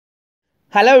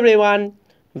Hello everyone,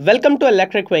 welcome to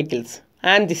Electric Vehicles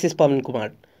and this is Pavan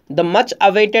Kumar. The much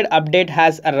awaited update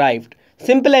has arrived.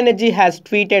 Simple Energy has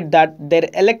tweeted that their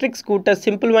electric scooter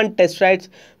Simple One test rides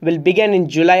will begin in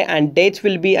July and dates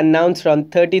will be announced on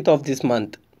 30th of this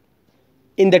month.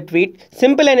 In the tweet,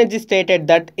 Simple Energy stated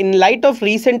that in light of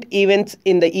recent events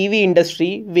in the EV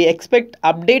industry, we expect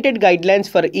updated guidelines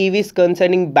for EVs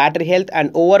concerning battery health and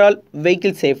overall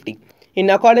vehicle safety. In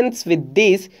accordance with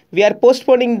this, we are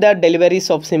postponing the deliveries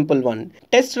of Simple One.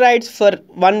 Test rides for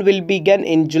one will begin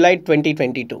in July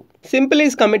 2022. Simple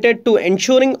is committed to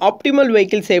ensuring optimal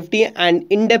vehicle safety and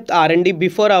in-depth R&D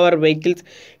before our vehicles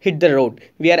hit the road.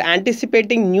 We are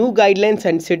anticipating new guidelines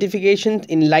and certifications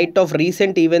in light of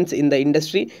recent events in the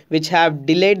industry which have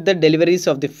delayed the deliveries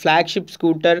of the flagship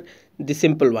scooter, the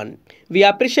Simple One. We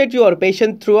appreciate your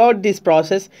patience throughout this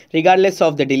process regardless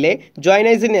of the delay. Join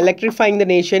us in electrifying the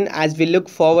nation as we look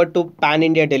forward to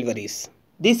pan-India deliveries.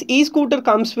 This e-scooter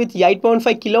comes with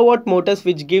 8.5 kilowatt motors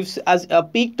which gives us a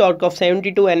peak torque of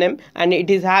 72 Nm and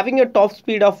it is having a top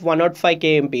speed of 105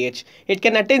 kmph. It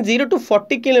can attain 0 to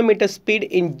 40 km speed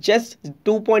in just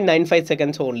 2.95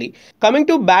 seconds only. Coming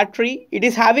to battery, it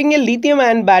is having a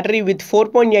lithium-ion battery with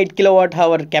 4.8 kilowatt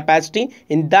hour capacity.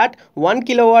 In that, 1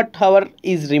 kilowatt hour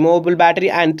is removable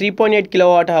battery and 3.8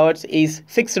 kilowatt hours is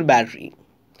fixed battery.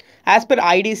 As per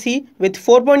IDC, with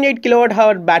 4.8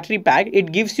 kWh battery pack,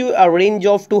 it gives you a range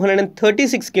of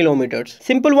 236 kilometers.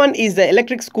 Simple One is the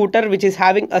electric scooter which is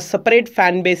having a separate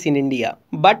fan base in India.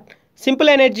 But Simple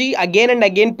Energy again and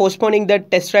again postponing the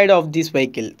test ride of this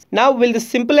vehicle. Now will the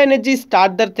Simple Energy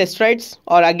start their test rides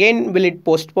or again will it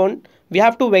postpone? We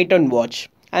have to wait and watch.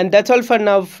 And that's all for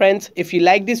now friends. If you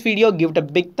like this video, give it a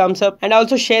big thumbs up and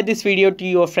also share this video to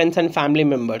your friends and family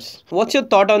members. What's your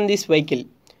thought on this vehicle?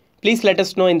 Please let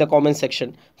us know in the comment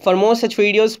section. For more such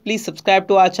videos, please subscribe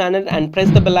to our channel and press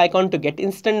the bell icon to get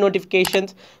instant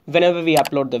notifications whenever we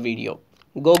upload the video.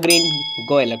 Go green,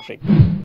 go electric.